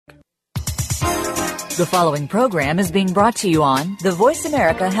The following program is being brought to you on the Voice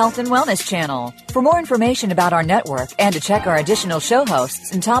America Health and Wellness Channel. For more information about our network and to check our additional show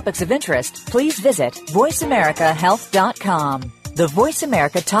hosts and topics of interest, please visit voiceamericahealth.com. The Voice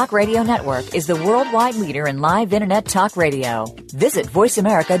America Talk Radio Network is the worldwide leader in live Internet talk radio. Visit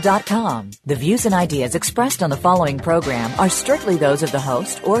voiceamerica.com. The views and ideas expressed on the following program are strictly those of the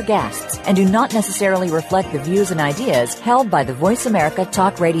host or guests and do not necessarily reflect the views and ideas held by the Voice America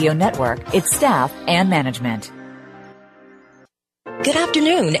Talk Radio Network, its staff, and management. Good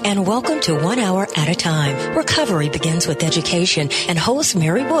afternoon and welcome to 1 Hour at a Time. Recovery begins with education, and host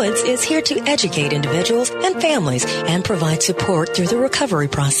Mary Woods is here to educate individuals and families and provide support through the recovery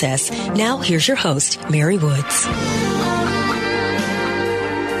process. Now here's your host, Mary Woods.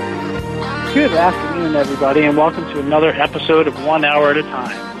 Good afternoon, everybody, and welcome to another episode of 1 Hour at a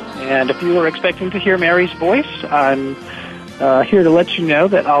Time. And if you were expecting to hear Mary's voice, I'm here to let you know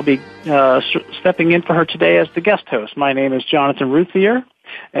that I'll be stepping in for her today as the guest host. My name is Jonathan Ruthier,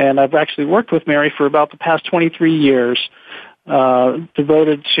 and I've actually worked with Mary for about the past 23 years,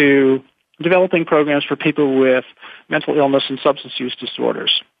 devoted to developing programs for people with mental illness and substance use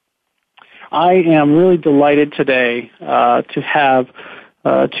disorders. I am really delighted today to have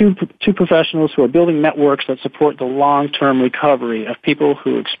two professionals who are building networks that support the long-term recovery of people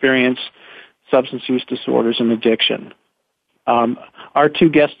who experience substance use disorders and addiction. Our two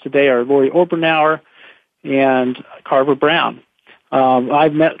guests today are Lori Obernower and Carver Brown.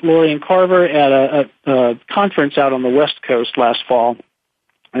 I've met Lori and Carver at a conference out on the West Coast last fall,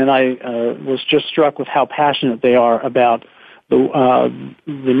 and I was just struck with how passionate they are about the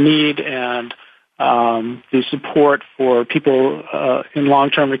need and the support for people in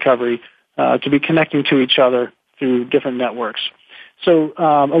long-term recovery to be connecting to each other through different networks. So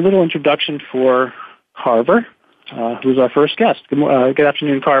a little introduction for Carver, who's our first guest. Good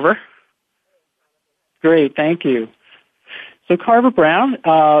afternoon, Carver. Great, thank you. So Carver Brown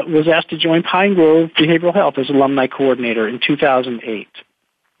was asked to join Pine Grove Behavioral Health as Alumni Coordinator in 2008.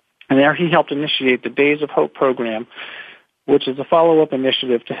 And there he helped initiate the Days of Hope program, which is a follow-up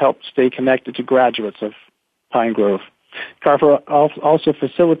initiative to help stay connected to graduates of Pine Grove. Carver also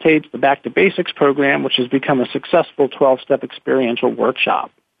facilitates the Back to Basics program, which has become a successful 12-step experiential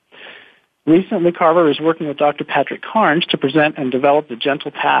workshop. Recently, Carver is working with Dr. Patrick Carnes to present and develop the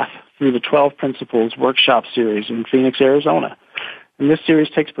Gentle Path through the 12 Principles workshop series in Phoenix, Arizona. And this series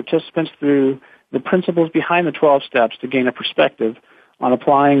takes participants through the principles behind the 12 steps to gain a perspective on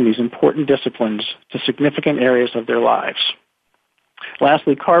applying these important disciplines to significant areas of their lives.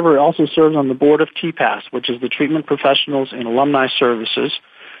 Lastly, Carver also serves on the board of TPAS, which is the Treatment Professionals and Alumni Services,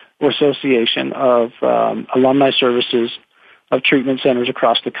 or Association of Alumni Services of Treatment Centers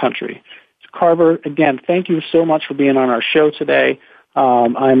across the country. Carver, again, thank you so much for being on our show today.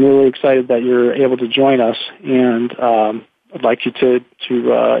 I'm really excited that you're able to join us, and I'd like you to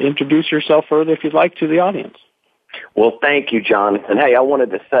introduce yourself further, if you'd like, to the audience. Well, thank you, Jonathan. Hey, I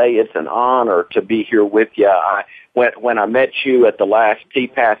wanted to say it's an honor to be here with you. When I met you at the last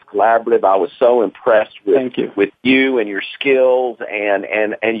TPAS Collaborative, I was so impressed with you and your skills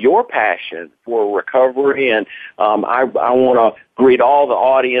and your passion for recovery. And I want to greet all the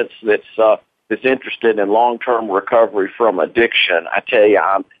audience that's interested in long-term recovery from addiction. I tell you,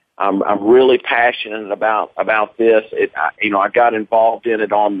 I'm really passionate about this. I got involved in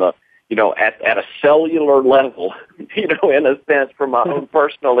it on the at a cellular level, in a sense, from my own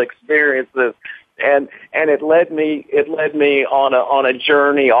personal experiences. And it led me on a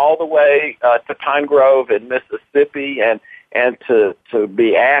journey all the way to Pine Grove in Mississippi, and to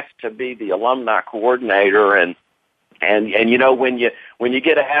be asked to be the alumni coordinator, and when you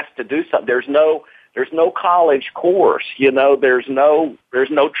get asked to do something, there's no college course, there's no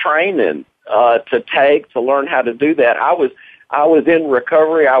training to take to learn how to do that. I was in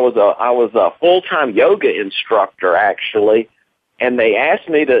recovery. I was a full-time yoga instructor, actually, and they asked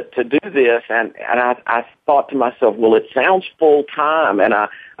me to do this, and I thought to myself, well, it sounds full-time, and I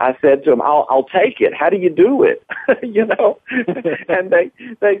said to them, I'll take it. How do you do it? And they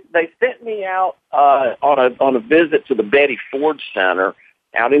sent me out on a visit to the Betty Ford Center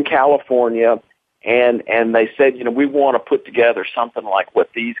out in California, and they said, we want to put together something like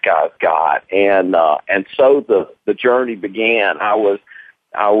what these guys got, and so the journey began. I was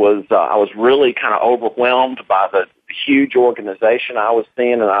really kind of overwhelmed by the huge organization I was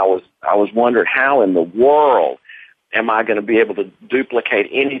seeing, and I was wondering, how in the world am I going to be able to duplicate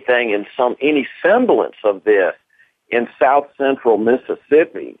anything in any semblance of this in South Central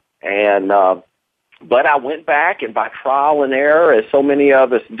Mississippi? And but I went back, and by trial and error, as so many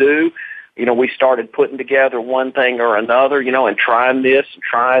of us do, we started putting together one thing or another, and trying this and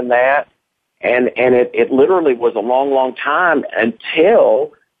trying that. And it literally was a long, long time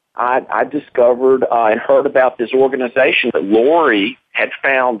until I discovered and heard about this organization that Lori had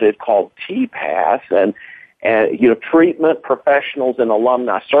founded called TPAS, and treatment professionals and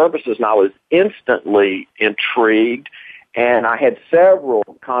alumni services, and I was instantly intrigued. And I had several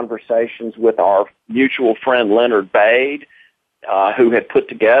conversations with our mutual friend Leonard Bade, who had put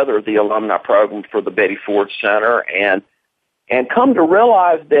together the alumni program for the Betty Ford Center, and come to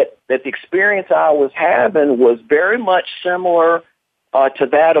realize that the experience I was having was very much similar to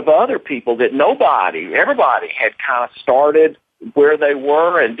that of other people, that everybody had kind of started where they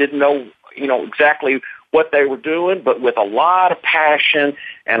were and didn't know, exactly what they were doing, but with a lot of passion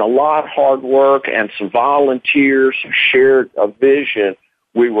and a lot of hard work and some volunteers who shared a vision,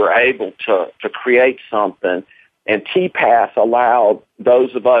 we were able to create something. And TPAS allowed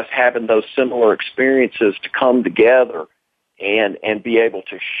those of us having those similar experiences to come together and be able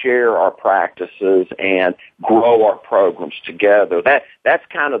to share our practices and grow our programs together. That's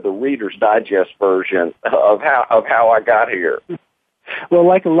kind of the Reader's Digest version of how I got here. Well,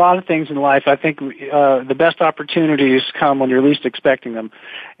 like a lot of things in life, I think the best opportunities come when you're least expecting them.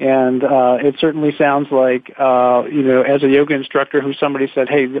 And it certainly sounds like, as a yoga instructor who somebody said,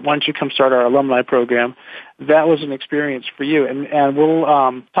 hey, why don't you come start our alumni program, that was an experience for you. And we'll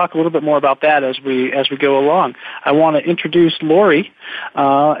talk a little bit more about that as we go along. I want to introduce Lori,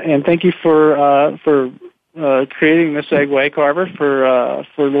 and thank you for creating the segue, Carver, for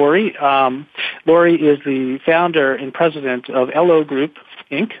Lori. Lori is the founder and president of LO Group,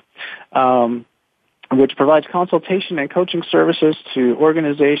 Inc., which provides consultation and coaching services to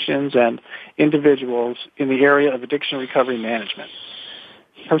organizations and individuals in the area of addiction recovery management.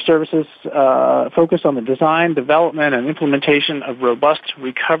 Her services focus on the design, development, and implementation of robust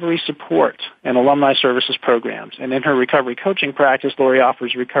recovery support and alumni services programs. And in her recovery coaching practice, Lori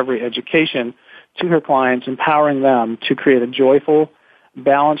offers recovery education to her clients, empowering them to create a joyful,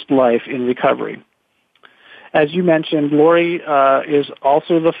 balanced life in recovery. As you mentioned, Lori is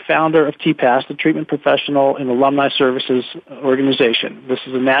also the founder of TPAS, the Treatment Professional and Alumni Services Organization. This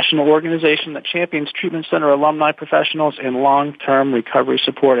is a national organization that champions treatment center alumni professionals and long-term recovery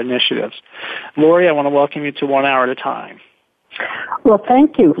support initiatives. Lori, I want to welcome you to 1 Hour at a Time. Well,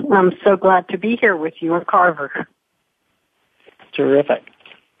 thank you. I'm so glad to be here with you and Carver. Terrific.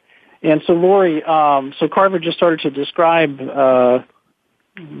 And so, Lori, so Carver just started to describe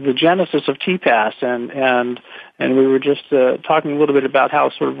the genesis of TPAS, and we were just talking a little bit about how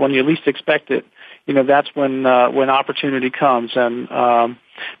sort of when you least expect it, that's when opportunity comes. And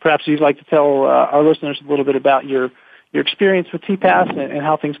perhaps you'd like to tell our listeners a little bit about your experience with TPAS and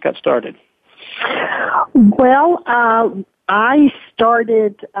how things got started. Well, I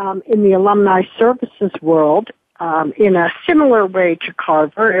started in the alumni services world in a similar way to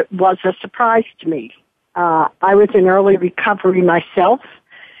Carver. It was a surprise to me. I was in early recovery myself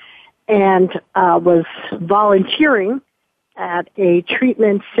and was volunteering at a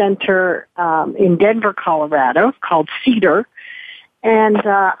treatment center in Denver, Colorado called Cedar. And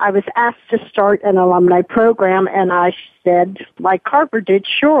I was asked to start an alumni program, and I said, like Carver did,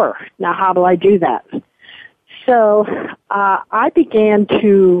 sure. Now, how do I do that? So I began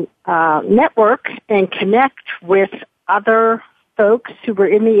to network and connect with other folks who were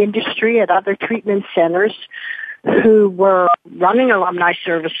in the industry at other treatment centers who were running alumni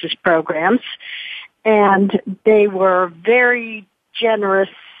services programs, and they were very generous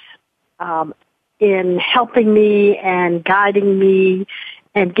in helping me and guiding me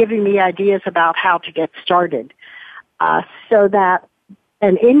and giving me ideas about how to get started, so that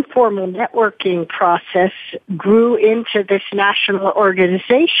an informal networking process grew into this national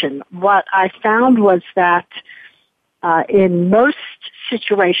organization. What I found was that in most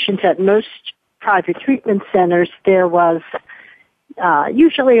situations at most private treatment centers, there was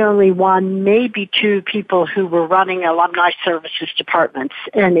usually only one, maybe two people who were running alumni services departments,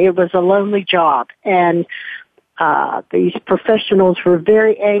 and it was a lonely job. And these professionals were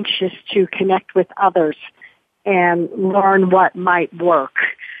very anxious to connect with others and learn what might work.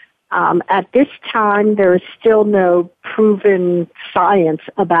 At this time, there is still no proven science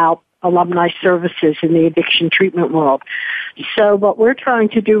about alumni services in the addiction treatment world. So what we're trying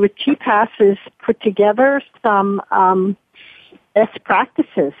to do with TPAS is put together some best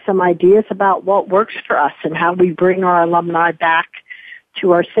practices, some ideas about what works for us and how we bring our alumni back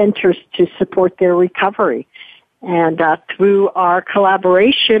to our centers to support their recovery. And through our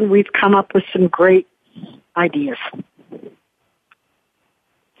collaboration, we've come up with some great ideas.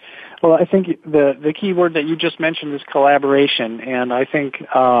 Well, I think the key word that you just mentioned is collaboration, and I think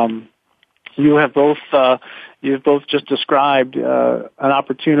you have both you've both just described an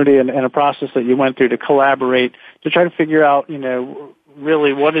opportunity and a process that you went through to collaborate to try to figure out,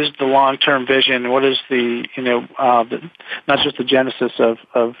 really what is the long-term vision, what is the, not just the genesis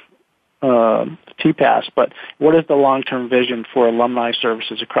of TPAS, but what is the long-term vision for alumni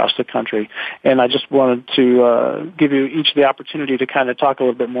services across the country? And I just wanted to give you each the opportunity to kind of talk a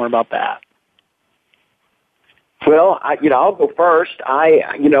little bit more about that. Well, I'll go first. I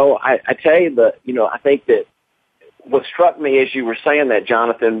tell you that, I think that what struck me as you were saying that,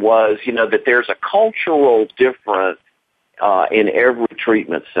 Jonathan, was, that there's a cultural difference in every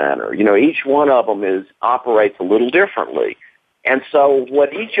treatment center. Each one of them operates a little differently. And so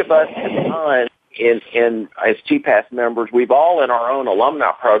what each of us has done as TPAS members, we've all in our own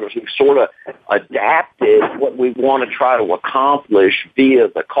alumni programs, we've sort of adapted what we want to try to accomplish via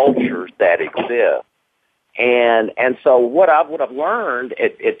the cultures that exist. And so what I've learned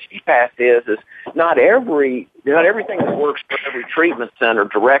at TPAS is not everything that works for every treatment center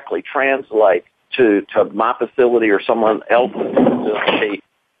directly translates to my facility or someone else's facility.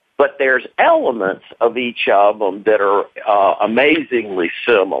 But there's elements of each of them that are amazingly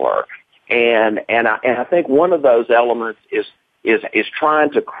similar. And I think one of those elements is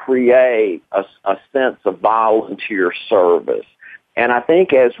trying to create a sense of volunteer service. And I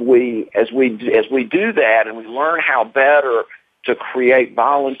think as we do that and we learn how better to create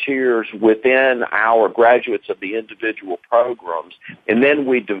volunteers within our graduates of the individual programs, and then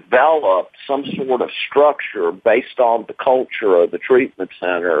we develop some sort of structure based on the culture of the treatment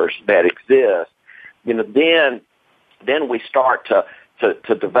centers that exist, then we start to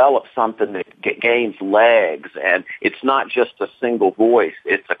develop something that gains legs, and it's not just a single voice.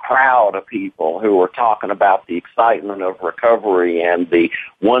 It's a crowd of people who are talking about the excitement of recovery and the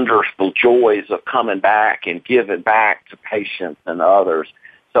wonderful joys of coming back and giving back to patients and others.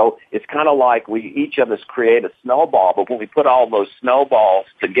 So it's kind of like each of us create a snowball, but when we put all those snowballs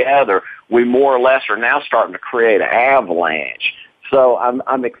together, we more or less are now starting to create an avalanche. So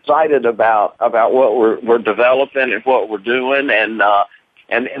I'm excited about what we're developing and what we're doing, and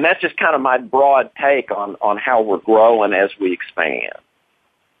that's just kind of my broad take on how we're growing as we expand.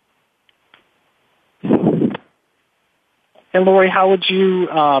 And Lori, how would you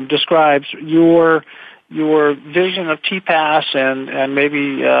describe your vision of TPAS and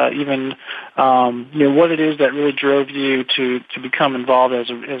maybe even what it is that really drove you to become involved as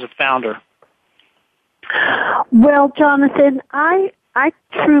a founder? Well, Jonathan, I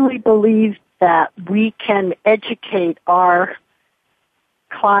truly believe that we can educate our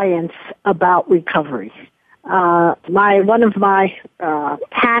clients about recovery. One of my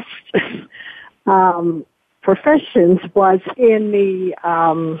past professions was in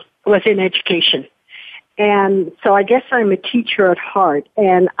education, and so I guess I'm a teacher at heart.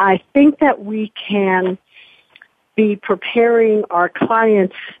 And I think that we can be preparing our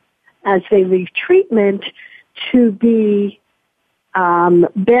clients as they leave treatment to be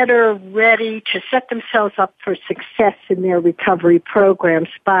better ready to set themselves up for success in their recovery programs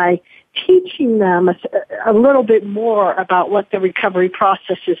by teaching them a little bit more about what the recovery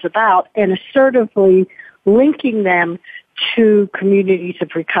process is about and assertively linking them to communities of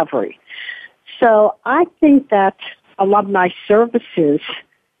recovery. So I think that alumni services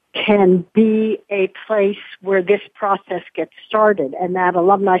can be a place where this process gets started, and that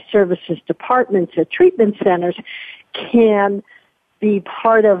alumni services departments at treatment centers can be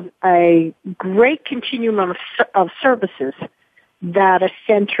part of a great continuum of services that a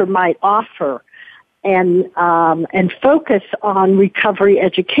center might offer, and focus on recovery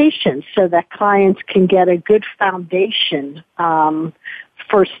education so that clients can get a good foundation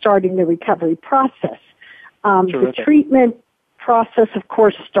for starting the recovery process. The treatment process, of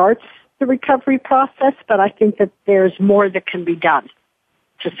course, starts the recovery process, but I think that there's more that can be done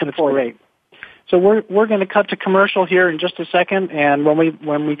to support it. So we're going to cut to commercial here in just a second, and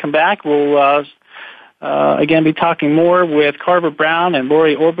when we come back, we'll again be talking more with Carver Brown and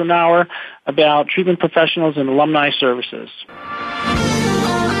Lori Obermauer about treatment professionals and alumni services.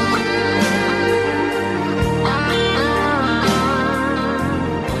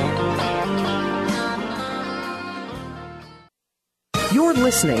 You're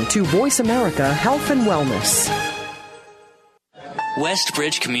listening to Voice America Health and Wellness.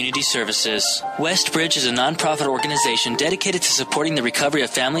 Westbridge Community Services. Westbridge is a nonprofit organization dedicated to supporting the recovery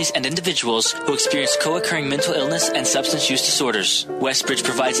of families and individuals who experience co-occurring mental illness and substance use disorders. Westbridge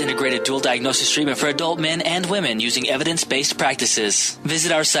provides integrated dual diagnosis treatment for adult men and women using evidence-based practices.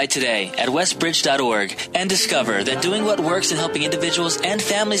 Visit our site today at westbridge.org and discover that doing what works in helping individuals and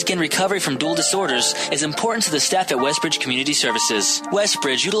families gain recovery from dual disorders is important to the staff at Westbridge Community Services.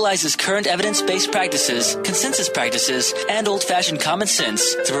 Westbridge utilizes current evidence-based practices, consensus practices, and old-fashioned common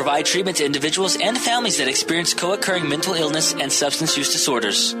sense to provide treatment to individuals and families that experience co-occurring mental illness and substance use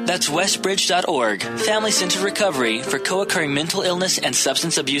disorders. That's westbridge.org, family-centered recovery for co-occurring mental illness and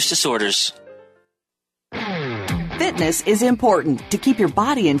substance abuse disorders. Fitness is important to keep your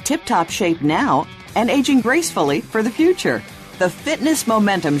body in tip-top shape now and aging gracefully for the future. The Fitness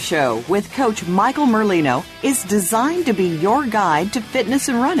Momentum Show with Coach Michael Merlino is designed to be your guide to fitness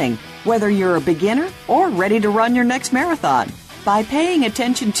and running, whether you're a beginner or ready to run your next marathon. By paying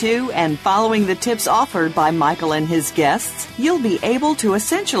attention to and following the tips offered by Michael and his guests, you'll be able to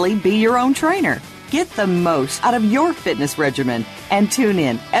essentially be your own trainer. Get the most out of your fitness regimen and tune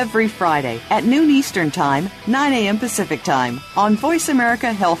in every Friday at noon Eastern Time, 9 a.m. Pacific Time on Voice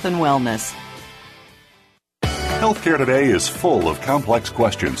America Health and Wellness. Healthcare today is full of complex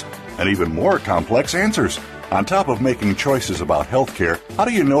questions and even more complex answers. On top of making choices about healthcare, how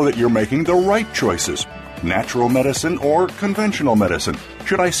do you know that you're making the right choices? Natural medicine or conventional medicine?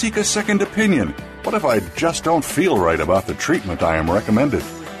 Should I seek a second opinion? What if I just don't feel right about the treatment I am recommended?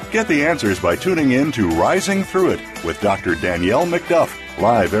 Get the answers by tuning in to Rising Through It with Dr. Danielle McDuff,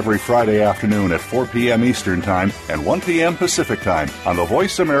 live every Friday afternoon at 4 p.m. Eastern Time and 1 p.m. Pacific Time on the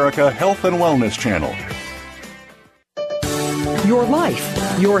Voice America Health and Wellness Channel. Your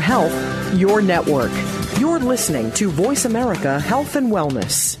life, your health, your network. You're listening to Voice America Health and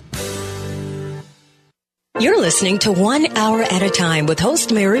Wellness. You're listening to 1 Hour at a Time with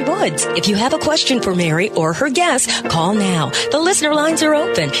host Mary Woods. If you have a question for Mary or her guest, call now. The listener lines are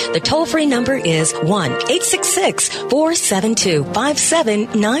open. The toll-free number is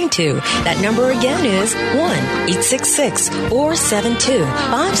 1-866-472-5792. That number again is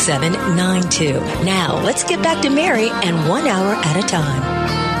 1-866-472-5792. Now, let's get back to Mary and 1 Hour at a Time.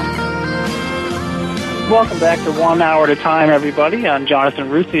 Welcome back to 1 Hour at a Time, everybody. I'm Jonathan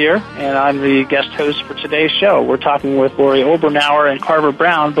Ruthier, and I'm the guest host for today's show. We're talking with Lori Oberbauer and Carver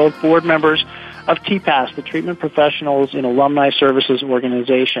Brown, both board members of TPAS, the Treatment Professionals in Alumni Services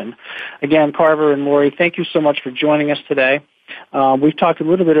Organization. Again, Carver and Lori, thank you so much for joining us today. We've talked a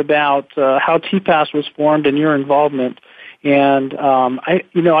little bit about how TPAS was formed and your involvement, and I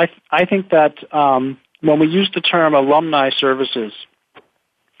think that when we use the term alumni services,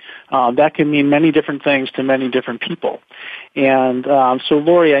 that can mean many different things to many different people. And so,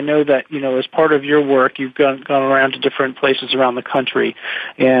 Lori, I know that, as part of your work, you've gone around to different places around the country,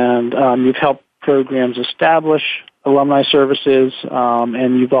 and you've helped programs establish alumni services,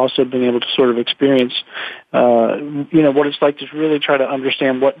 and you've also been able to sort of experience, what it's like to really try to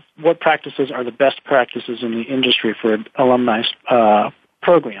understand what practices are the best practices in the industry for alumni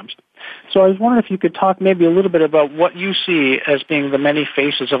programs. So I was wondering if you could talk maybe a little bit about what you see as being the many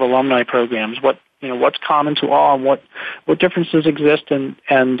faces of alumni programs, what's common to all, and what differences exist, and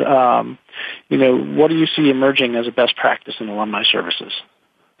what do you see emerging as a best practice in alumni services?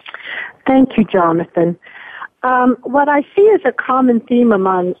 Thank you, Jonathan. What I see as a common theme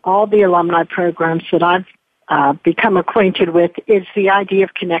among all the alumni programs that I've become acquainted with is the idea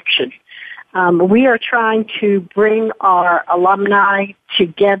of connection. We are trying to bring our alumni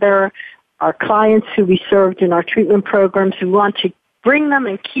together, our clients who we served in our treatment programs. We want to bring them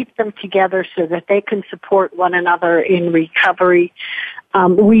and keep them together so that they can support one another in recovery.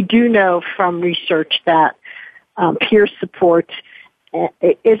 We do know from research that peer support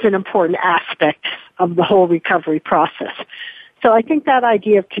is an important aspect of the whole recovery process. So I think that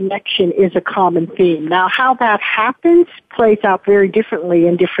idea of connection is a common theme. Now, how that happens plays out very differently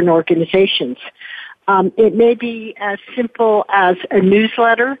in different organizations. It may be as simple as a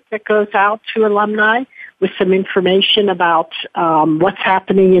newsletter that goes out to alumni with some information about what's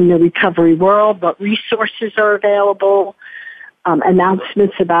happening in the recovery world, what resources are available,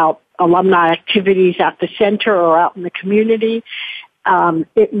 announcements about alumni activities at the center or out in the community.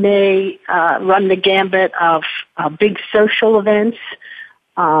 It may run the gambit of big social events,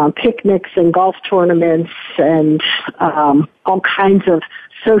 picnics and golf tournaments and all kinds of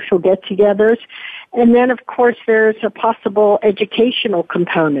social get-togethers. And then, of course, there's a possible educational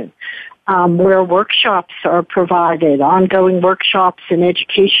component where workshops are provided, ongoing workshops and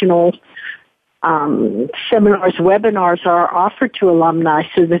educational seminars, webinars are offered to alumni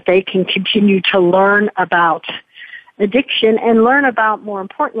so that they can continue to learn about addiction and learn about, more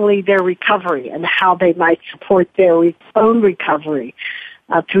importantly, their recovery and how they might support their own recovery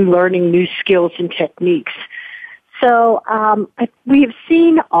through learning new skills and techniques. So we have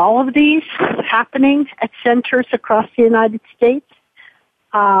seen all of these happening at centers across the United States.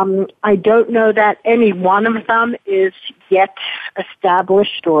 I don't know that any one of them is yet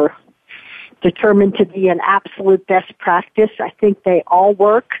established or determined to be an absolute best practice. I think they all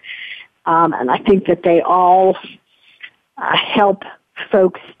work, and I think that they all help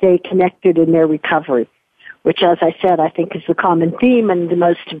folks stay connected in their recovery, which, as I said, I think is the common theme and the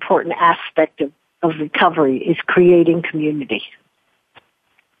most important aspect of recovery is creating community.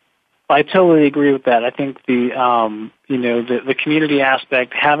 I totally agree with that. I think the community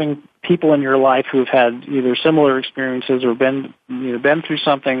aspect, having people in your life who've had either similar experiences or been through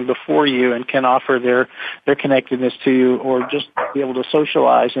something before you and can offer their connectedness to you, or just be able to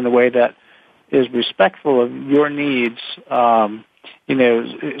socialize in a way that is respectful of your needs,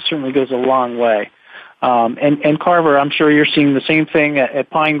 it certainly goes a long way. And Carver, I'm sure you're seeing the same thing at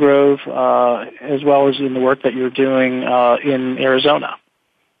Pine Grove, as well as in the work that you're doing in Arizona.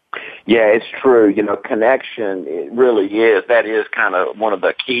 Yeah, it's true. Connection, it really is. That is kind of one of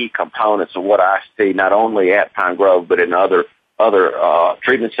the key components of what I see, not only at Pine Grove, but in other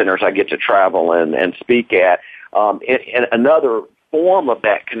treatment centers I get to travel and speak at. And another form of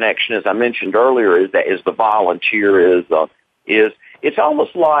that connection, as I mentioned earlier, is the volunteerism. It's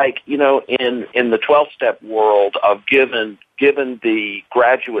almost like, in the 12-step world of giving the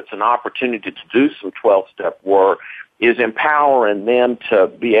graduates an opportunity to do some 12-step work, is empowering them to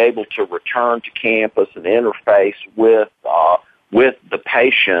be able to return to campus and interface with the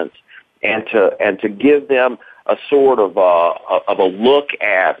patients, and to give them a sort of a look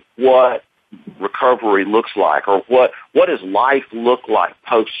at what recovery looks like, or what does life look like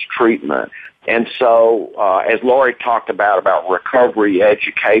post-treatment. And so, as Lori talked about recovery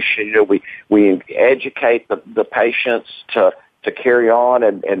education, we educate the patients to carry on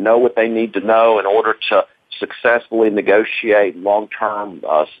and know what they need to know in order to successfully negotiate long-term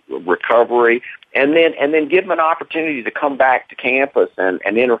recovery, and then give them an opportunity to come back to campus and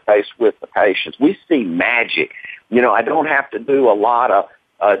interface with the patients. We see magic. I don't have to do a lot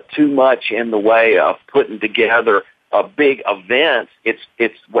of too much in the way of putting together a big event.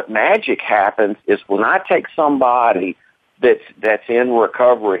 It's what magic happens is when I take somebody that's in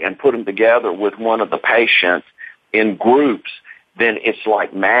recovery and put them together with one of the patients in groups, then it's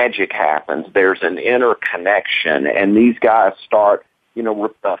like magic happens. There's an interconnection, and these guys start,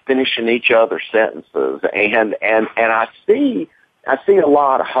 finishing each other's sentences, and I see a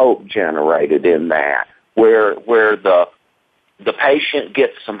lot of hope generated in that, where the patient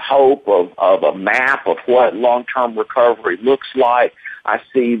gets some hope of a map of what long-term recovery looks like. I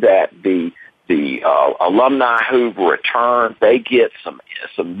see that the alumni who've returned, they get some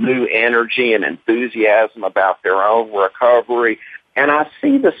new energy and enthusiasm about their own recovery. And I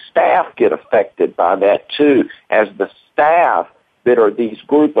see the staff get affected by that too. As the staff that are these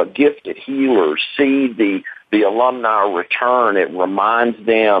group of gifted healers see the alumni return, it reminds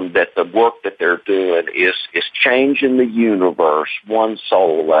them that the work that they're doing is changing the universe one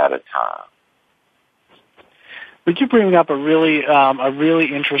soul at a time. But you bring up a really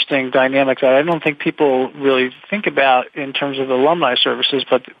interesting dynamic that I don't think people really think about in terms of alumni services,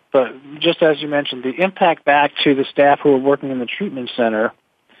 but just as you mentioned, the impact back to the staff who are working in the treatment center.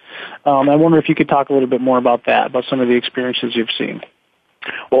 I wonder if you could talk a little bit more about that, about some of the experiences you've seen.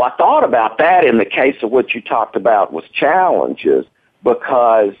 Well, I thought about that in the case of what you talked about with challenges,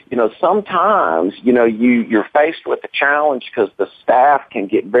 because, sometimes, you're faced with a challenge because the staff can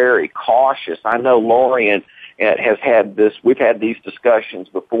get very cautious. I know Lori has had we've had these discussions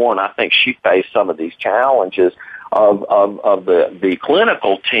before, and I think she faced some of these challenges of the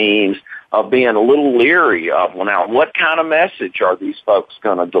clinical teams of being a little leery of, well, now, what kind of message are these folks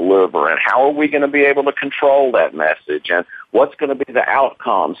going to deliver, and how are we going to be able to control that message, and what's going to be the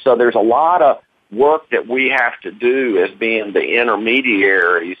outcome? So there's a lot of work that we have to do as being the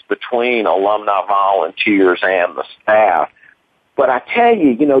intermediaries between alumni volunteers and the staff. But I tell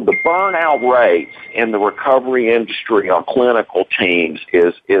you, the burnout rates in the recovery industry on clinical teams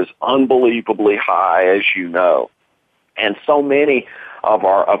is unbelievably high, as you know. And so many of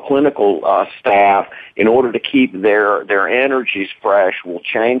our clinical staff, in order to keep their energies fresh, will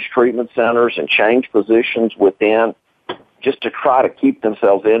change treatment centers and change positions within just to try to keep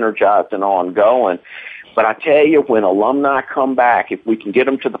themselves energized and ongoing. But I tell you, when alumni come back, if we can get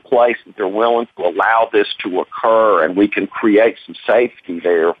them to the place that they're willing to allow this to occur, and we can create some safety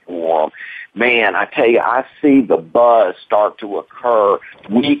there for them, man, I tell you, I see the buzz start to occur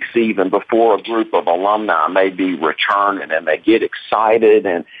weeks even before a group of alumni may be returning, and they get excited,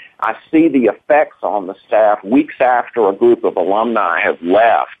 and I see the effects on the staff weeks after a group of alumni have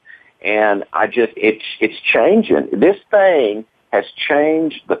left, and it's changing. This thing has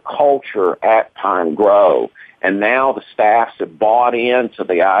changed the culture at Pine Grove. And now the staffs have bought into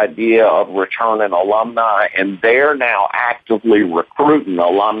the idea of returning alumni, and they're now actively recruiting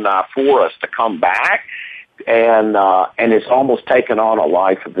alumni for us to come back, and it's almost taken on a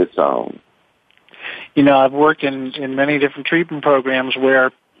life of its own. You know, I've worked in many different treatment programs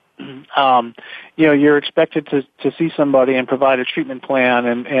where, you're expected to see somebody and provide a treatment plan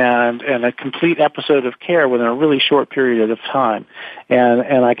and a complete episode of care within a really short period of time,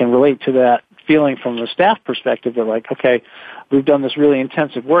 and I can relate to that feeling from the staff perspective. They're like, okay, we've done this really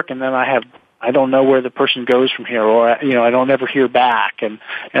intensive work, and then I don't know where the person goes from here, or I don't ever hear back, and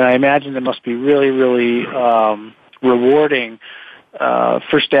I imagine it must be really, really rewarding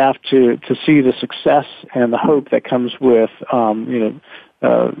for staff to see the success and the hope that comes with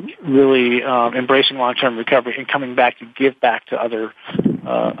really embracing long-term recovery and coming back to give back to other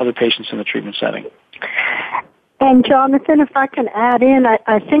patients in the treatment setting. And Jonathan, if I can add in,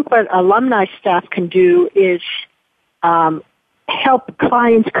 I think what alumni staff can do is help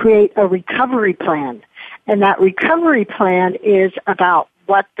clients create a recovery plan. And that recovery plan is about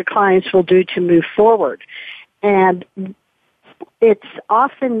what the clients will do to move forward. And it's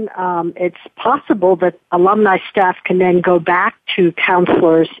often, it's possible that alumni staff can then go back to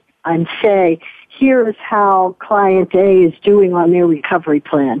counselors and say, here's how client A is doing on their recovery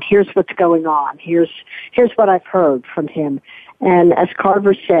plan. Here's what's going on. Here's what I've heard from him. And as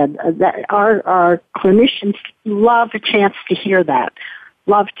Carver said, that our clinicians love a chance to hear that,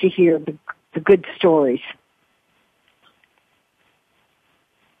 love to hear the good stories.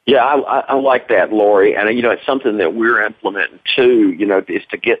 Yeah, I like that, Lori. And, it's something that we're implementing, too, is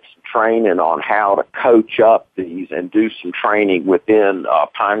to get some training on how to coach up these and do some training within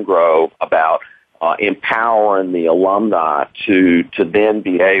Pine Grove about empowering the alumni to then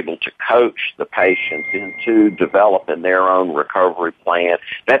be able to coach the patients into developing their own recovery plan.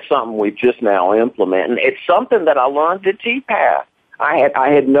 That's something we've just now implemented. It's something that I learned at TPAS. I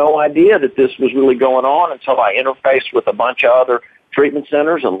had no idea that this was really going on until I interfaced with a bunch of other treatment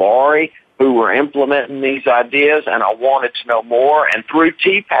centers and Lori who were implementing these ideas, and I wanted to know more. And through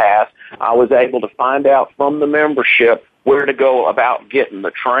TPAS, I was able to find out from the membership where to go about getting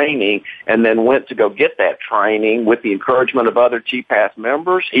the training, and then went to go get that training with the encouragement of other TPAS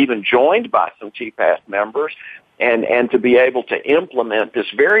members, even joined by some TPAS members, and to be able to implement this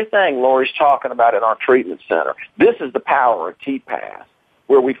very thing Lori's talking about in our treatment center. This is the power of TPAS,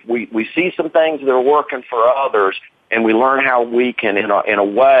 where we see some things that are working for others, and we learn how we can, in a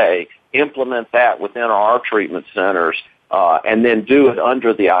way, implement that within our treatment centers, and then do it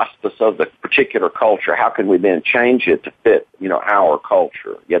under the auspice of the particular culture. How can we then change it to fit, our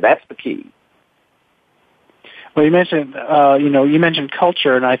culture? Yeah, that's the key. Well, you mentioned,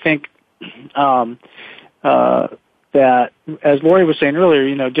 culture, and I think that, as Lori was saying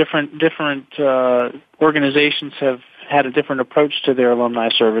earlier, different organizations have had a different approach to their alumni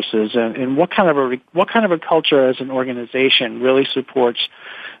services, and what kind of a culture as an organization really supports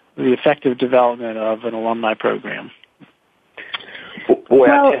the effective development of an alumni program? Boy,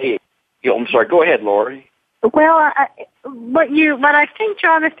 I tell you, I'm sorry. Go ahead, Lori. Well, what I think,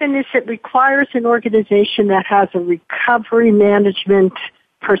 Jonathan, is it requires an organization that has a recovery management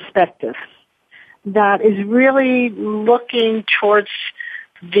perspective, that is really looking towards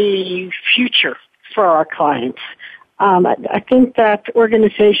the future for our clients. I think that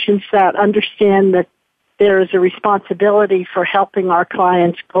organizations that understand that there is a responsibility for helping our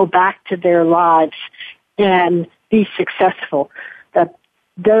clients go back to their lives and be successful,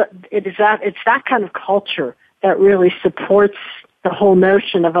 it's that kind of culture that really supports the whole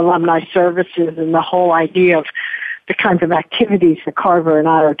notion of alumni services and the whole idea of the kinds of activities that Carver and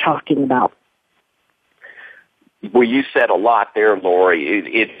I are talking about. Well, you said a lot there, Lori.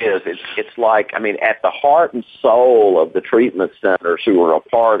 It is. It's like, at the heart and soul of the treatment centers who are a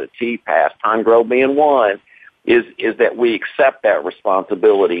part of TPAS, Pine Grove being one, is that we accept that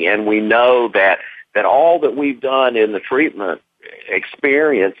responsibility, and we know that all that we've done in the treatment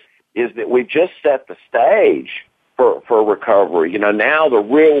experience is that we just set the stage for recovery. Now the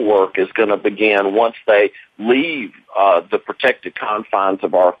real work is going to begin once they leave the protected confines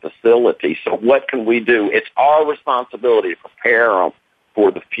of our facility. So what can we do? It's our responsibility to prepare them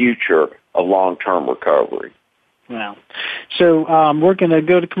for the future of long-term recovery. Wow. So we're going to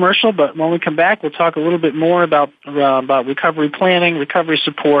go to commercial, but when we come back, we'll talk a little bit more about recovery planning, recovery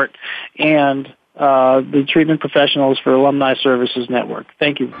support, and the treatment professionals for Alumni Services Network.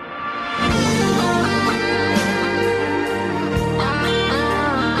 Thank you.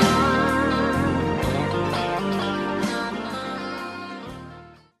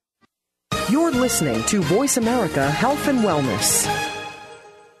 You're listening to Voice America Health and Wellness.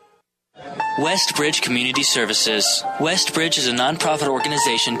 Westbridge Community Services. Westbridge is a nonprofit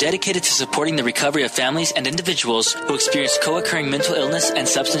organization dedicated to supporting the recovery of families and individuals who experience co-occurring mental illness and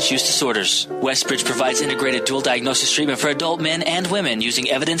substance use disorders. Westbridge provides integrated dual diagnosis treatment for adult men and women using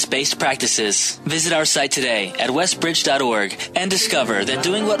evidence-based practices. Visit our site today at westbridge.org and discover that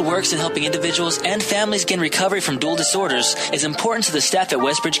doing what works in helping individuals and families gain recovery from dual disorders is important to the staff at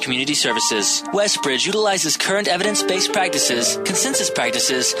Westbridge Community Services. Westbridge utilizes current evidence-based practices, consensus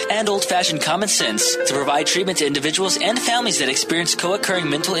practices, and old-fashioned common sense to provide treatment to individuals and families that experience co-occurring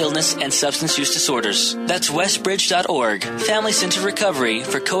mental illness and substance use disorders. That's westbridge.org, family-centered recovery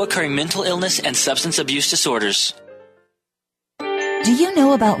for co-occurring mental illness and substance abuse disorders. Do you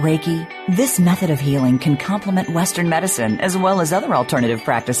know about Reiki? This method of healing can complement Western medicine as well as other alternative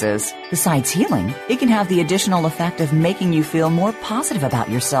practices. Besides healing, it can have the additional effect of making you feel more positive about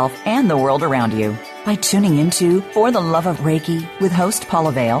yourself and the world around you. By tuning into For the Love of Reiki with host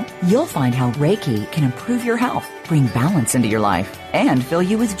Paula Vale, you'll find how Reiki can improve your health, bring balance into your life, and fill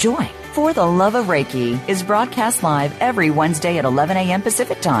you with joy. For the Love of Reiki is broadcast live every Wednesday at 11 a.m.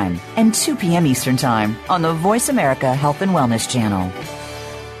 Pacific Time and 2 p.m. Eastern Time on the Voice America Health and Wellness Channel.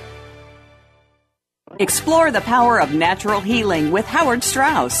 Explore the power of natural healing with Howard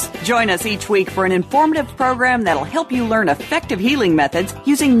Strauss. Join us each week for an informative program that'll help you learn effective healing methods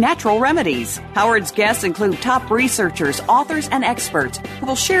using natural remedies. Howard's guests include top researchers, authors, and experts who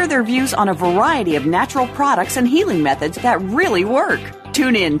will share their views on a variety of natural products and healing methods that really work.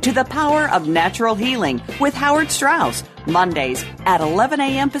 Tune in to The Power of Natural Healing with Howard Strauss, Mondays at 11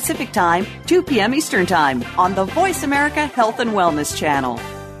 a.m. Pacific Time, 2 p.m. Eastern Time on the Voice America Health and Wellness Channel.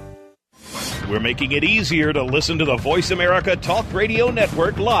 We're making it easier to listen to the Voice America Talk Radio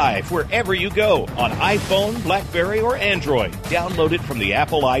Network live wherever you go on iPhone, BlackBerry, or Android. Download it from the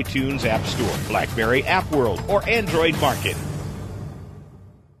Apple iTunes App Store, BlackBerry App World, or Android Market.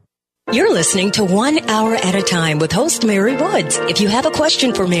 You're listening to 1 Hour at a Time with host Mary Woods. If you have a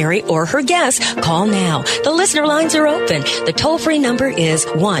question for Mary or her guest, call now. The listener lines are open. The toll-free number is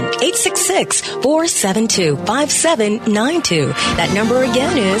 1-866-472-5792. That number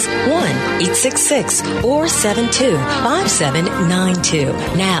again is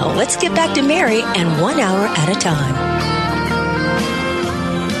 1-866-472-5792. Now, let's get back to Mary and 1 Hour at a Time.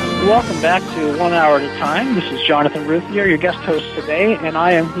 Welcome back to 1 Hour at a Time. This is Jonathan Ruthier, your guest host today, and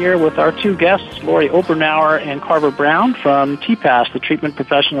I am here with our two guests, Lori Opernauer and Carver Brown from TPAS, the Treatment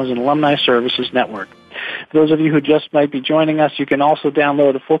Professionals and Alumni Services Network. For those of you who just might be joining us, you can also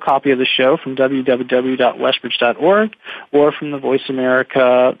download a full copy of the show from www.westbridge.org or from the Voice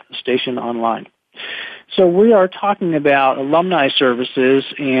America station online. So we are talking about alumni services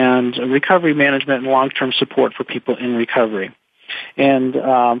and recovery management and long-term support for people in recovery. And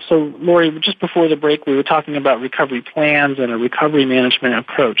so, Lori, just before the break, we were talking about recovery plans and a recovery management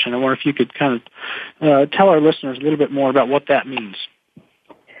approach. And I wonder if you could kind of tell our listeners a little bit more about what that means.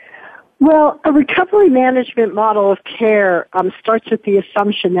 Well, a recovery management model of care starts with the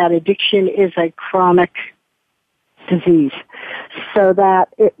assumption that addiction is a chronic disease, so that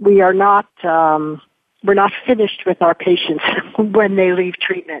we are not we're not finished with our patients when they leave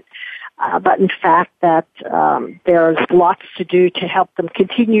treatment. But in fact that there's lots to do to help them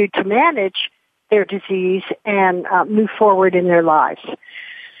continue to manage their disease and move forward in their lives.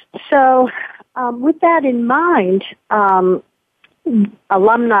 So with that in mind,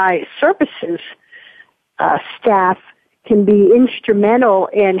 alumni services staff can be instrumental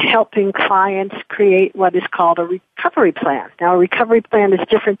in helping clients create what is called a recovery plan. Now, a recovery plan is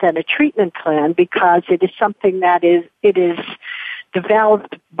different than a treatment plan because it is something that is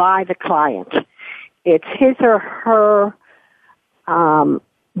developed by the client. It's his or her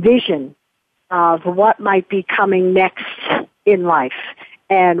vision of what might be coming next in life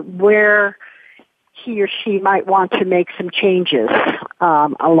and where he or she might want to make some changes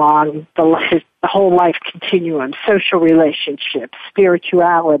along the whole life continuum, social relationships,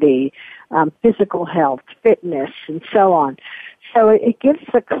 spirituality, physical health, fitness, and so on. So it gives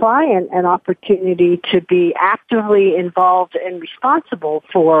the client an opportunity to be actively involved and responsible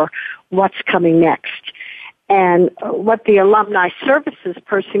for what's coming next. And what the alumni services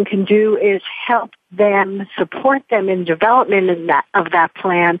person can do is help them, support them in development of that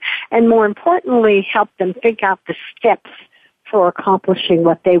plan, and more importantly, help them think out the steps for accomplishing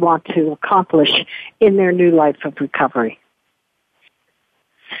what they want to accomplish in their new life of recovery.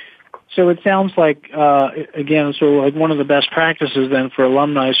 So it sounds like, again, so like one of the best practices then for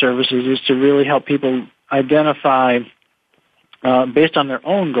alumni services is to really help people identify, based on their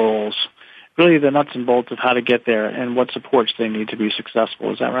own goals, really the nuts and bolts of how to get there and what supports they need to be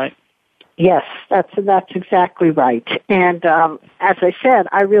successful. Is that right? Yes, that's exactly right. And as I said,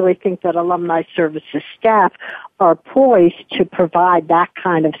 I really think that alumni services staff are poised to provide that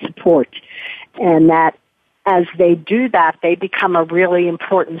kind of support, and that as they do that, they become a really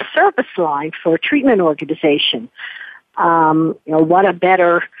important service line for a treatment organization. What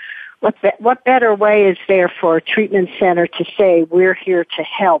better way is there for a treatment center to say, we're here to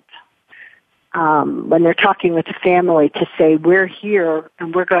help, when they're talking with the family, to say, we're here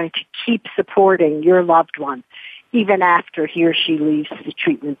and we're going to keep supporting your loved one, even after he or she leaves the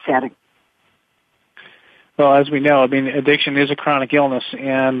treatment setting. Well, as we know, I mean, addiction is a chronic illness,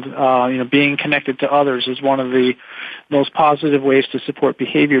 and being connected to others is one of the most positive ways to support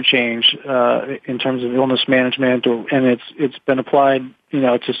behavior change in terms of illness management. And it's been applied,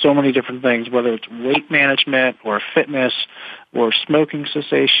 to so many different things, whether it's weight management or fitness or smoking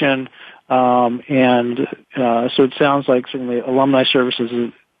cessation. So it sounds like certainly alumni services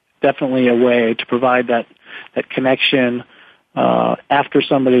is definitely a way to provide that connection after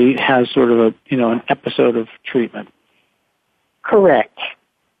somebody has sort of an episode of treatment. Correct.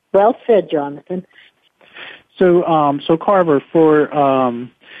 Well said, Jonathan. So Carver, for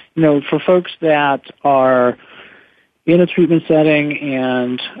folks that are in a treatment setting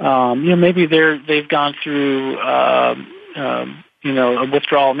and maybe they've gone through a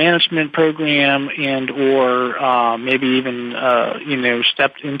withdrawal management program or maybe even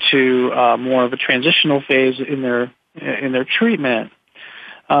stepped into more of a transitional phase in their treatment.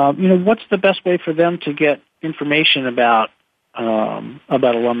 What's the best way for them to get information about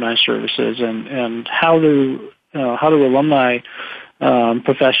alumni services, and how do alumni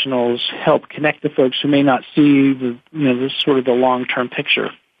professionals help connect the folks who may not see the sort of the long-term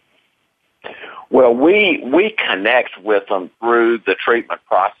picture? Well, we connect with them through the treatment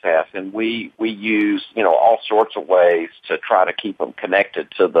process, and we use all sorts of ways to try to keep them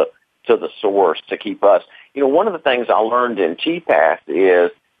connected to the source, to keep us. One of the things I learned in TPAS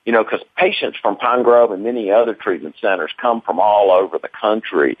is, because patients from Pine Grove and many other treatment centers come from all over the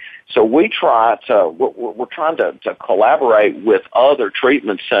country. So we're trying to collaborate with other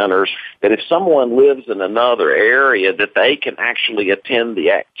treatment centers, that if someone lives in another area, that they can actually attend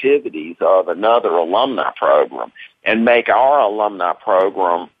the activities of another alumni program and make our alumni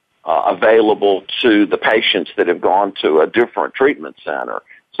program available to the patients that have gone to a different treatment center.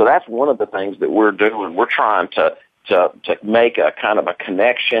 So that's one of the things that we're doing. We're trying to make a kind of a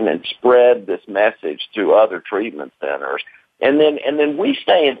connection and spread this message to other treatment centers. And then we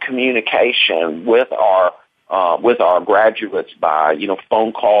stay in communication with our graduates by,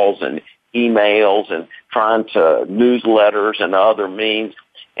 phone calls and emails, and trying to newsletters and other means.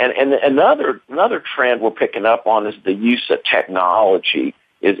 And another trend we're picking up on is the use of technology.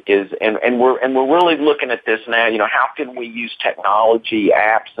 And we're really looking at this now. How can we use technology,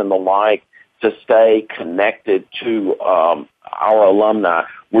 apps, and the like to stay connected to our alumni?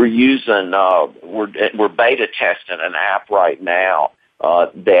 We're using we're beta testing an app right now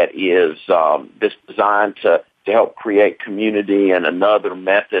that is that's designed to help create community, and another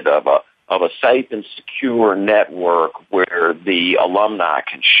method of a safe and secure network where the alumni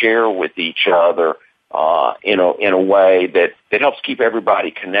can share with each other in a way that helps keep everybody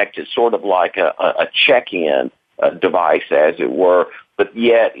connected, sort of like a check-in device, as it were, but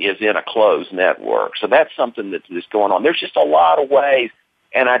yet is in a closed network. So that's something that's going on. There's just a lot of ways,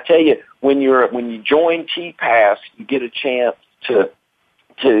 and I tell you, when you join TPAS, you get a chance to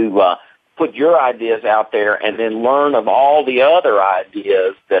put your ideas out there, and then learn of all the other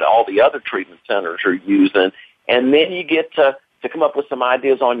ideas that all the other treatment centers are using, and then you get to come up with some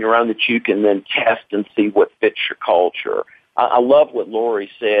ideas on your own that you can then test and see what fits your culture. I love what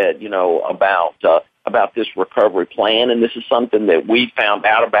Lori said, about this recovery plan, and this is something that we found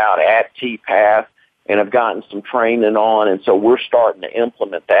out about at TPAS and have gotten some training on, and so we're starting to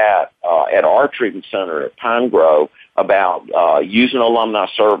implement that at our treatment center at Pine Grove, about using alumni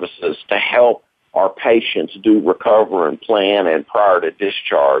services to help our patients do recovery and plan and prior to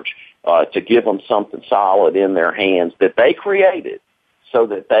discharge, to give them something solid in their hands that they created, so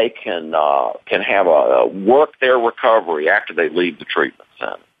that they can have work their recovery after they leave the treatment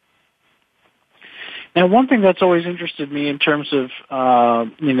center. Now, one thing that's always interested me in terms of,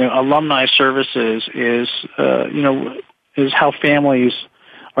 alumni services is how families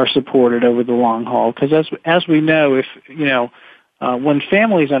are supported over the long haul. Because as we know, when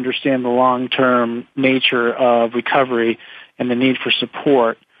families understand the long-term nature of recovery and the need for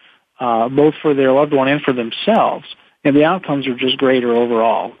support, both for their loved one and for themselves, and the outcomes are just greater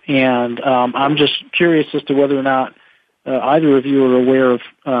overall. And I'm just curious as to whether or not either of you are aware of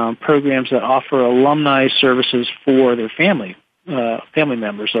programs that offer alumni services for their family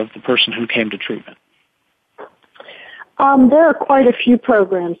members of the person who came to treatment. There are quite a few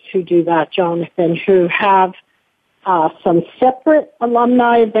programs who do that, Jonathan, who have some separate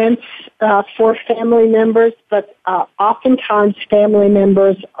alumni events for family members, but oftentimes family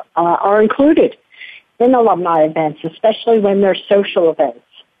members are included in alumni events, especially when they're social events.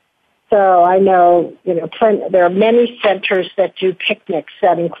 So I know, there are many centers that do picnics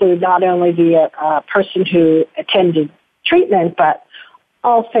that include not only the person who attended treatment, but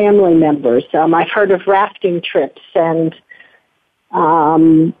all family members. I've heard of rafting trips and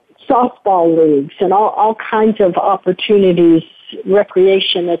softball leagues and all kinds of opportunities,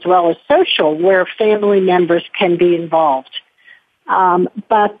 recreation as well as social, where family members can be involved.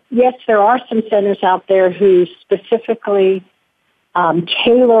 But yes, there are some centers out there who specifically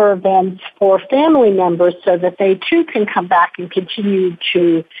tailor events for family members so that they too can come back and continue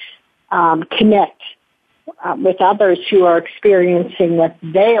to connect with others who are experiencing what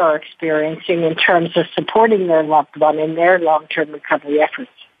they are experiencing in terms of supporting their loved one in their long-term recovery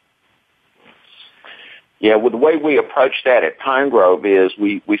efforts. Yeah, well, the way we approach that at Pine Grove is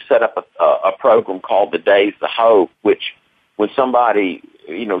we set up a program called the Days of Hope, which when somebody,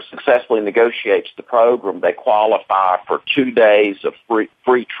 successfully negotiates the program, they qualify for 2 days of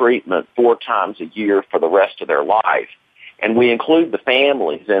free treatment 4 times a year for the rest of their life. And we include the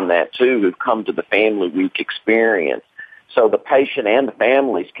families in that, too, who've come to the Family Week experience. So the patient and the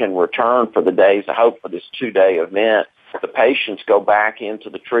families can return for the Days of Hope for this 2-day event. The patients go back into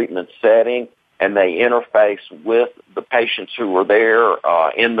the treatment setting, and they interface with the patients who were there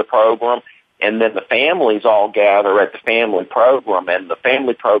in the program. And then the families all gather at the family program, and the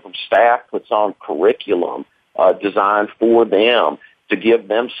family program staff puts on curriculum designed for them to give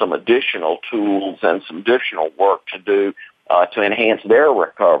them some additional tools and some additional work to do to enhance their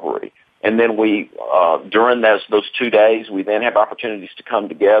recovery. And then we, during those 2 days, we then have opportunities to come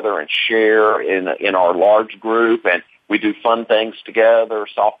together and share in our large group, and we do fun things together,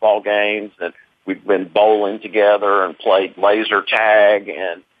 softball games, and we've been bowling together and played laser tag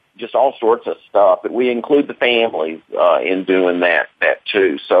and just all sorts of stuff. But we include the families in doing that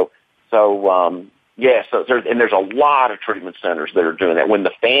too. So there's a lot of treatment centers that are doing that. When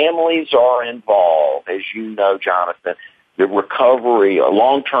the families are involved, as you know, Jonathan, the recovery,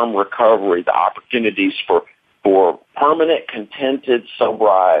 long-term recovery, the opportunities for permanent contented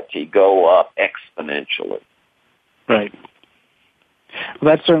sobriety go up exponentially. Right.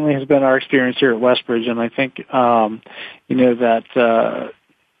 Well, that certainly has been our experience here at Westbridge, and I think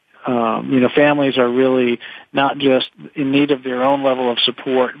families are really not just in need of their own level of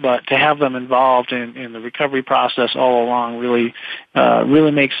support, but to have them involved in the recovery process all along really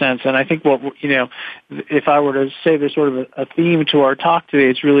makes sense. And I think if I were to say there's sort of a theme to our talk today,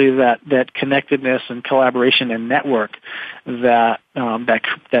 it's really that connectedness and collaboration and network that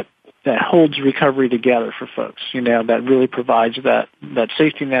holds recovery together for folks. That really provides that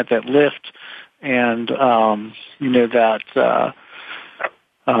safety net, that lift, and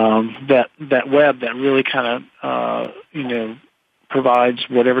that web that really kind of provides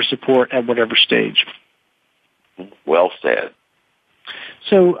whatever support at whatever stage. Well said.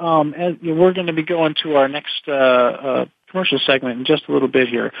 So we're going to be going to our next commercial segment in just a little bit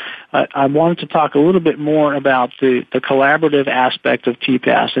here. I wanted to talk a little bit more about the collaborative aspect of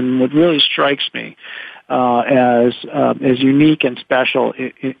TPAS, and what really strikes me as unique and special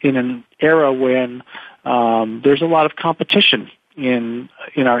in an era when there's a lot of competition in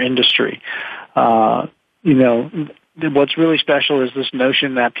our industry. What's really special is this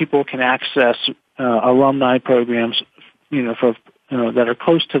notion that people can access alumni programs, that are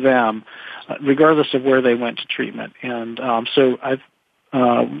close to them, regardless of where they went to treatment. And so I've,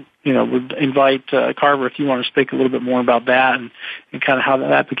 would invite Carver if you want to speak a little bit more about that and kind of how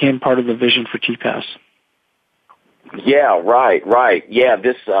that became part of the vision for TPAS. Yeah, right. Yeah,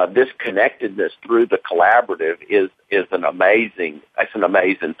 this connectedness through the collaborative is an amazing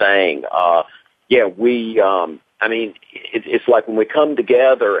thing. It's like when we come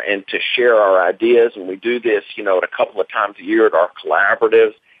together and to share our ideas, and we do this, a couple of times a year at our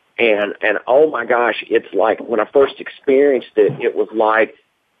collaboratives, and oh my gosh, it's like when I first experienced it, it was like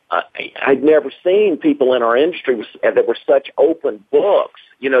I'd never seen people in our industry that were such open books.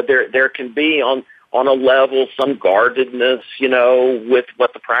 There can be on a level some guardedness, with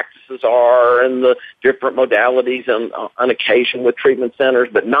what the practices are and the different modalities on occasion with treatment centers,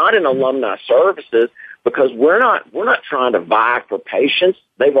 but not in alumni services, because we're not trying to vie for patients.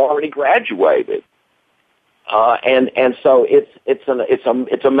 They've already graduated. And so it's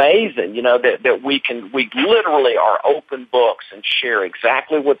amazing, that we literally are open books and share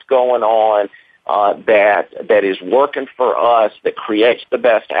exactly what's going on, that is working for us, that creates the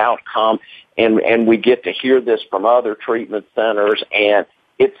best outcome, and we get to hear this from other treatment centers, and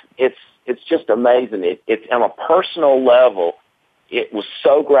it's just amazing. It's on a personal level. It was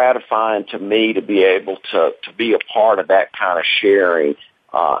so gratifying to me to be able to be a part of that kind of sharing.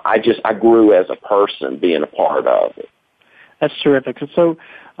 I grew as a person being a part of it. That's terrific. So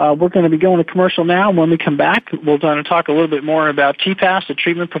we're going to be going to commercial now. When we come back, we're going to talk a little bit more about TPAS, the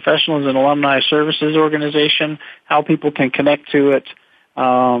Treatment Professionals and Alumni Services Organization, how people can connect to it,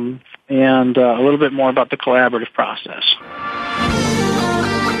 and a little bit more about the collaborative process.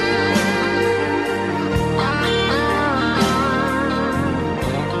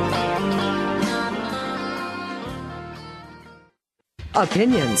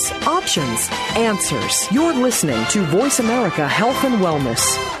 Opinions, options, answers. You're listening to Voice America Health and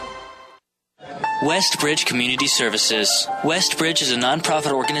Wellness. Westbridge Community Services. Westbridge is a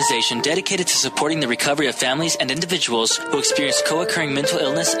nonprofit organization dedicated to supporting the recovery of families and individuals who experience co-occurring mental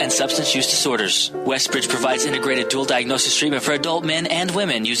illness and substance use disorders. Westbridge provides integrated dual diagnosis treatment for adult men and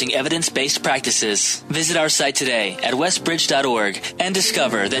women using evidence-based practices. Visit our site today at westbridge.org and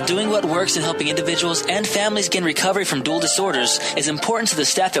discover that doing what works in helping individuals and families gain recovery from dual disorders is important to the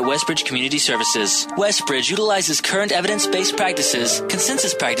staff at Westbridge Community Services. Westbridge utilizes current evidence-based practices,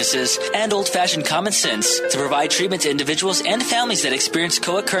 consensus practices, and old-fashioned common sense to provide treatment to individuals and families that experience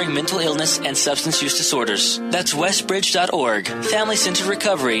co-occurring mental illness and substance use disorders. That's westbridge.org, family-centered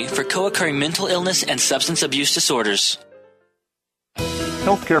recovery for co-occurring mental illness and substance abuse disorders.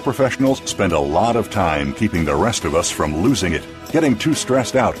 Healthcare professionals spend a lot of time keeping the rest of us from losing it, getting too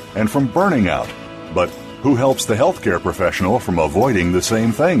stressed out, and from burning out. But who helps the healthcare professional from avoiding the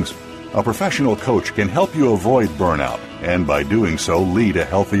same things? A professional coach can help you avoid burnout, and by doing so, lead a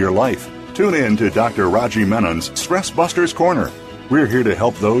healthier life. Tune in to Dr. Raji Menon's Stress Busters Corner. We're here to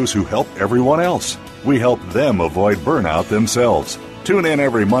help those who help everyone else. We help them avoid burnout themselves. Tune in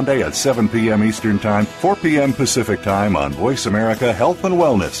every Monday at 7 p.m. Eastern Time, 4 p.m. Pacific Time on Voice America Health and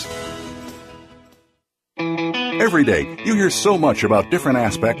Wellness. Every day, you hear so much about different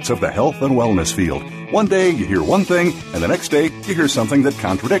aspects of the health and wellness field. One day, you hear one thing, and the next day, you hear something that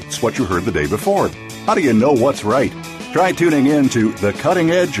contradicts what you heard the day before. How do you know what's right? Try tuning in to The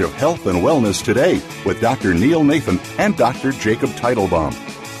Cutting Edge of Health and Wellness today with Dr. Neil Nathan and Dr. Jacob Teitelbaum.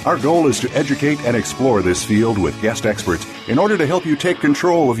 Our goal is to educate and explore this field with guest experts in order to help you take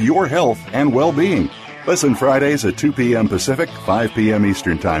control of your health and well-being. Listen Fridays at 2 p.m. Pacific, 5 p.m.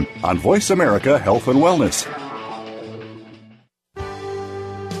 Eastern Time on Voice America Health and Wellness.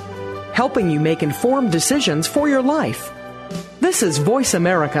 Helping you make informed decisions for your life. This is Voice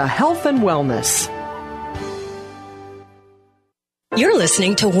America Health and Wellness. You're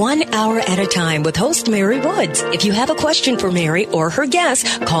listening to 1 Hour at a Time with host Mary Woods. If you have a question for Mary or her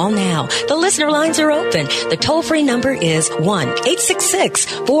guest, call now. The listener lines are open. The toll-free number is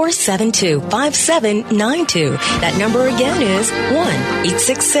 1-866-472-5792. That number again is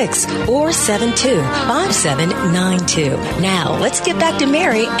 1-866-472-5792. Now, let's get back to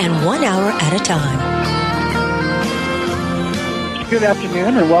Mary and 1 Hour at a Time. Good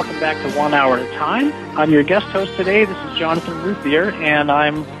afternoon and welcome back to 1 Hour at a Time. I'm your guest host today. This is Jonathan Ruthier, and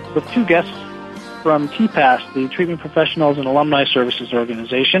I'm with two guests from TPAS, the Treatment Professionals and Alumni Services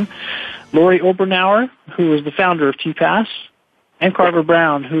Organization, Lori Obernauer, who is the founder of TPAS, and Carver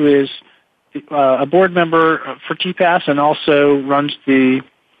Brown, who is a board member for TPAS and also runs the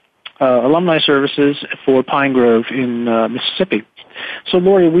alumni services for Pine Grove in Mississippi. So,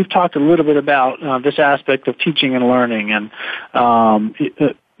 Lori, we've talked a little bit about this aspect of teaching and learning, and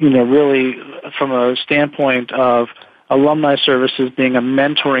really from a standpoint of alumni services being a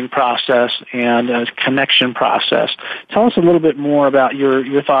mentoring process and a connection process. Tell us a little bit more about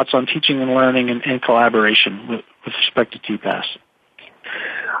your thoughts on teaching and learning and collaboration with respect to TPAS.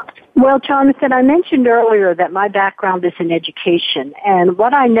 Well, Jonathan, I mentioned earlier that my background is in education, and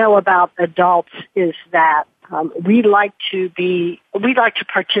what I know about adults is that we like to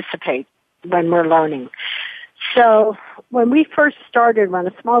participate when we're learning. So when we first started, when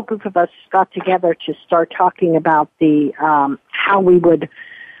a small group of us got together to start talking about the how we would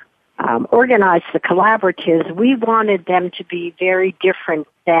organized the collaboratives, we wanted them to be very different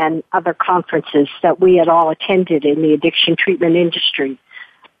than other conferences that we had all attended in the addiction treatment industry.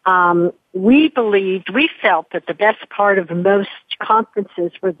 We felt that the best part of most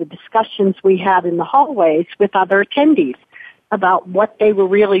conferences were the discussions we had in the hallways with other attendees about what they were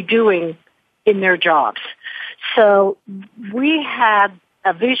really doing in their jobs. So we had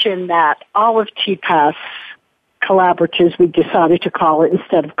a vision that all of TPAS collaboratives, we decided to call it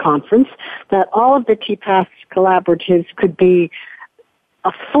instead of conference, that all of the TPAS collaboratives could be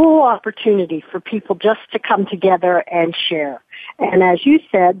a full opportunity for people just to come together and share. And as you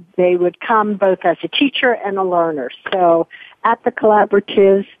said, they would come both as a teacher and a learner. So at the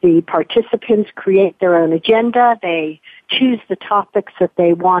collaboratives, the participants create their own agenda. They choose the topics that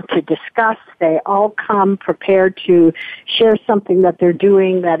they want to discuss. They all come prepared to share something that they're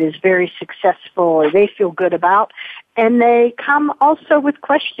doing that is very successful or they feel good about. And they come also with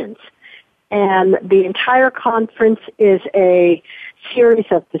questions. And the entire conference is a series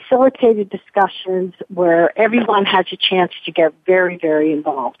of facilitated discussions where everyone has a chance to get very, very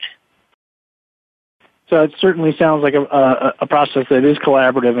involved. So it certainly sounds like a process that is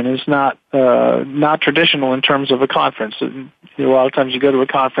collaborative and is not traditional in terms of a conference. A lot of times you go to a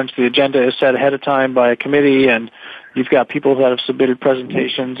conference, the agenda is set ahead of time by a committee, and you've got people that have submitted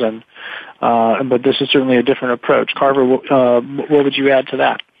presentations, but this is certainly a different approach. Carver, what would you add to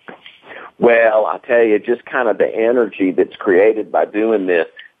that? Well, I'll tell you, just kind of the energy that's created by doing this.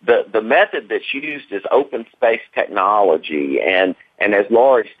 The method that's used is open space technology, and as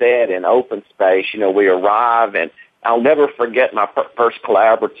Laurie said, in open space, we arrive, and I'll never forget my first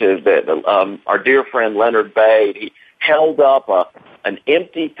collaborative that our dear friend Leonard Bade, he held up an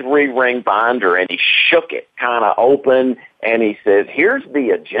empty 3-ring binder, and he shook it kind of open, and he says, "Here's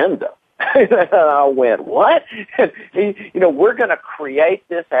the agenda." And I went, "What?" We're going to create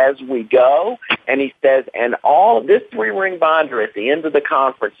this as we go. And he says, and all this 3-ring binder at the end of the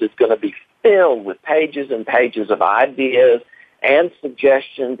conference is going to be filled with pages and pages of ideas and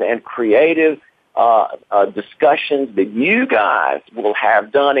suggestions and creative discussions that you guys will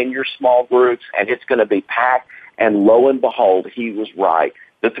have done in your small groups, and it's going to be packed. And lo and behold, he was right.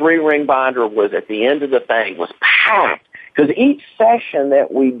 The 3-ring binder was at the end of the thing was packed. Because each session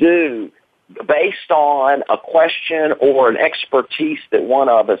that we do, based on a question or an expertise that one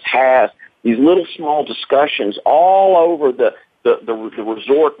of us has, these little small discussions all over the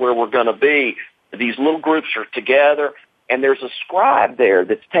resort where we're going to be, these little groups are together, and there's a scribe there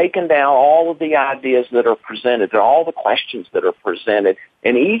that's taken down all of the ideas that are presented and all the questions that are presented.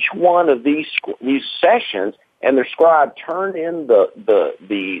 And each one of these sessions, and the scribe turned in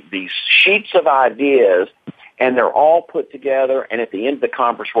these sheets of ideas, and they're all put together, and at the end of the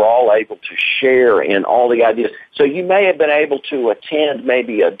conference, we're all able to share in all the ideas. So you may have been able to attend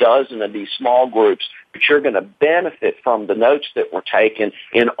maybe a dozen of these small groups, but you're going to benefit from the notes that were taken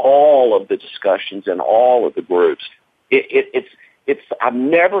in all of the discussions in all of the groups. I've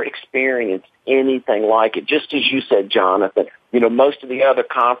never experienced anything like it. Just as you said, Jonathan, most of the other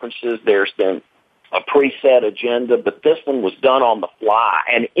conferences, there's been a preset agenda, but this one was done on the fly.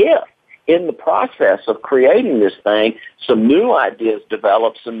 And if in the process of creating this thing, some new ideas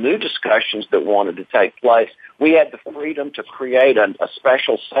developed, some new discussions that wanted to take place, we had the freedom to create a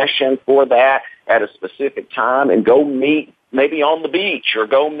special session for that at a specific time and go meet maybe on the beach or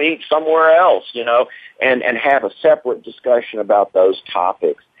go meet somewhere else, and have a separate discussion about those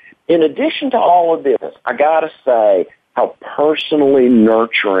topics. In addition to all of this, I got to say how personally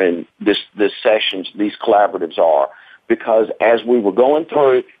nurturing these sessions, these collaboratives are, because as we were going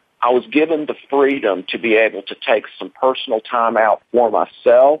through, I was given the freedom to be able to take some personal time out for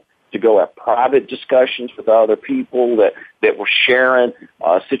myself, to go have private discussions with other people that were sharing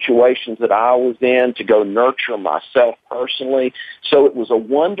situations that I was in, to go nurture myself personally. So it was a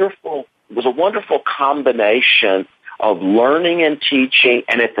wonderful combination of learning and teaching,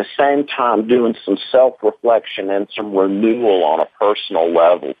 and at the same time doing some self-reflection and some renewal on a personal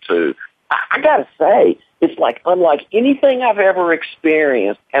level too. I gotta say, it's like unlike anything I've ever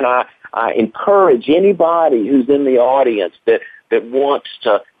experienced, and I encourage anybody who's in the audience that wants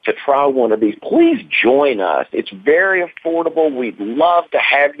to try one of these, please join us. It's very affordable. We'd love to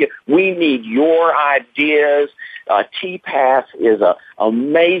have you. We need your ideas. TPAS is an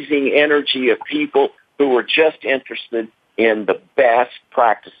amazing energy of people who are just interested in the best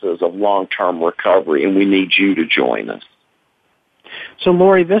practices of long-term recovery, and we need you to join us. So,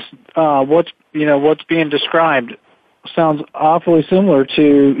 Laurie, this what's being described sounds awfully similar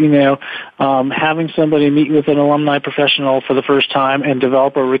to having somebody meet with an alumni professional for the first time and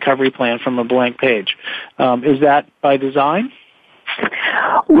develop a recovery plan from a blank page. Is that by design?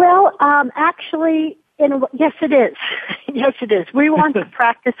 Well, actually, yes, it is. Yes, it is. We want to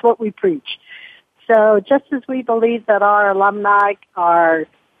practice what we preach. So just as we believe that our alumni are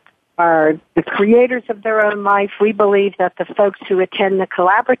the creators of their own life, we believe that the folks who attend the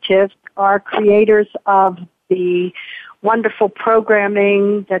collaborative are creators of the wonderful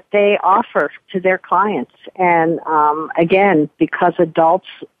programming that they offer to their clients. And again, because adults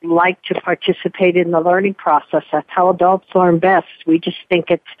like to participate in the learning process, that's how adults learn best. We just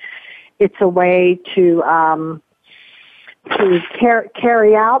think it's a way to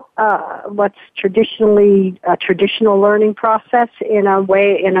carry out what's traditionally a traditional learning process in a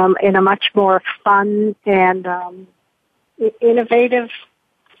way, in a much more fun and innovative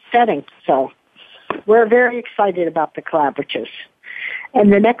setting. So we're very excited about the collaboratives.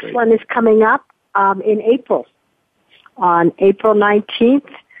 And the next one is coming up in April, on April 19th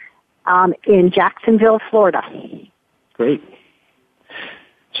in Jacksonville, Florida. Great.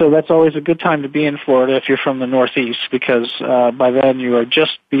 So that's always a good time to be in Florida if you're from the Northeast, because by then you are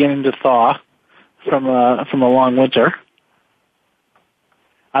just beginning to thaw from a long winter.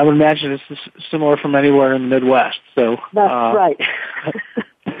 I would imagine it's similar from anywhere in the Midwest. So that's right.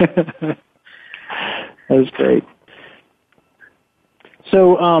 That's great.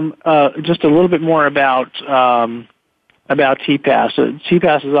 So just a little bit more about TPAS.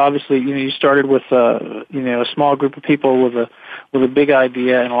 TPAS is obviously, you started with a small group of people with a big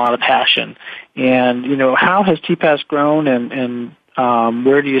idea and a lot of passion. And how has TPAS grown, and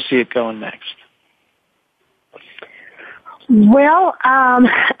where do you see it going next? Well,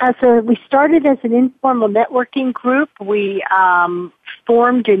 we started as an informal networking group. We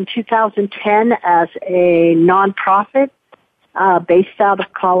formed in 2010 as a nonprofit based out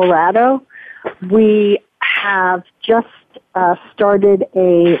of Colorado. We have just started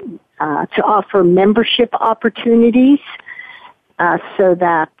to offer membership opportunities so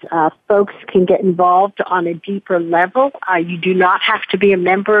that folks can get involved on a deeper level. You do not have to be a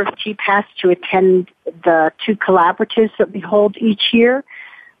member of TPAS to attend the 2 collaboratives that we hold each year.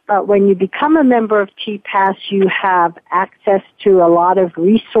 But when you become a member of TPAS, you have access to a lot of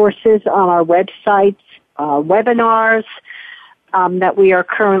resources on our websites, webinars that we are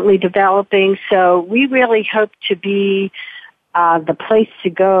currently developing. So we really hope to be the place to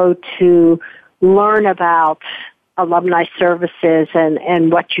go to learn about alumni services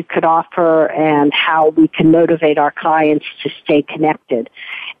and what you could offer and how we can motivate our clients to stay connected.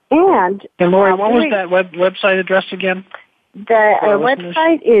 And Lori, what was that website address again? The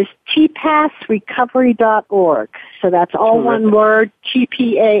website is tpasrecovery.org. So that's all one word,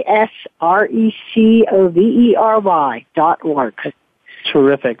 TPASRECOVERY.org.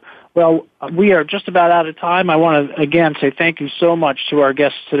 Terrific. Well, we are just about out of time. I want to, again, say thank you so much to our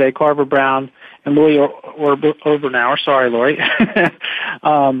guests today, Carver Brown and Lori Obernower. Sorry, Lori.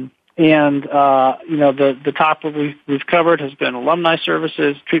 The topic we've covered has been alumni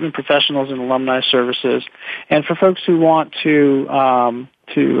services, treatment professionals and alumni services. And for folks who want to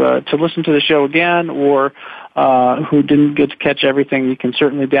listen to the show again or who didn't get to catch everything, you can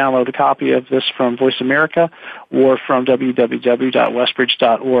certainly download a copy of this from Voice America or from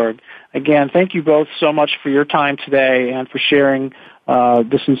www.westbridge.org. Again, thank you both so much for your time today and for sharing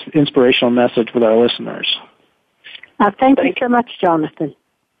this inspirational message with our listeners. Thank you so much, Jonathan.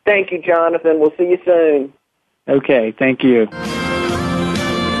 Thank you, Jonathan. We'll see you soon. Okay, thank you.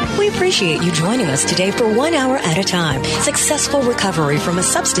 We appreciate you joining us today for 1 hour at a time. Successful recovery from a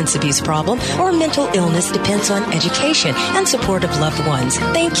substance abuse problem or mental illness depends on education and support of loved ones.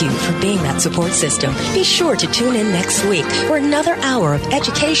 Thank you for being that support system. Be sure to tune in next week for another hour of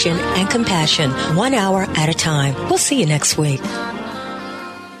education and compassion, 1 hour at a time. We'll see you next week.